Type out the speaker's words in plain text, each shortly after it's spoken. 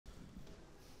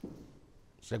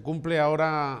Se cumple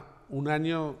ahora un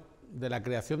año de la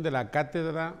creación de la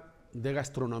Cátedra de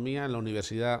Gastronomía en la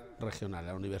Universidad Regional,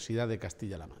 la Universidad de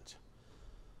Castilla-La Mancha.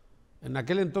 En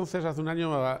aquel entonces, hace un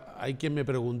año, hay quien me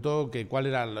preguntó que cuál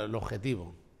era el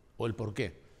objetivo o el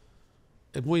porqué.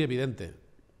 Es muy evidente.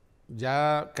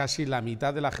 Ya casi la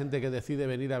mitad de la gente que decide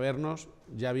venir a vernos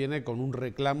ya viene con un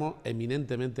reclamo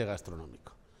eminentemente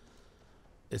gastronómico.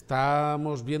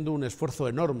 Estamos viendo un esfuerzo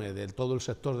enorme de todo el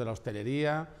sector de la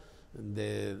hostelería,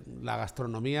 de la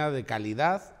gastronomía de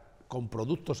calidad, con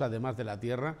productos además de la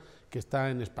tierra, que está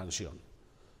en expansión.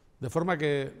 De forma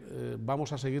que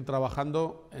vamos a seguir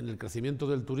trabajando en el crecimiento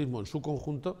del turismo en su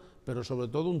conjunto, pero sobre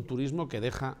todo un turismo que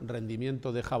deja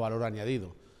rendimiento, deja valor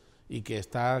añadido y que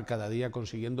está cada día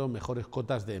consiguiendo mejores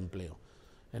cotas de empleo.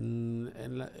 En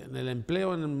el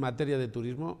empleo en materia de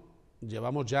turismo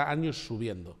llevamos ya años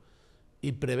subiendo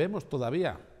y prevemos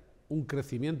todavía un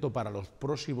crecimiento para los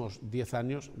próximos 10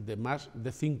 años de más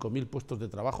de 5.000 puestos de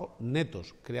trabajo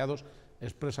netos, creados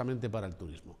expresamente para el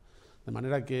turismo. De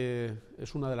manera que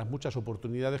es una de las muchas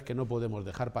oportunidades que no podemos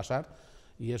dejar pasar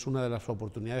y es una de las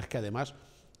oportunidades que además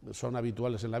son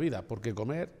habituales en la vida, porque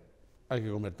comer hay que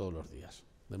comer todos los días.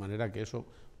 De manera que eso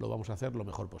lo vamos a hacer lo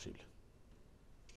mejor posible.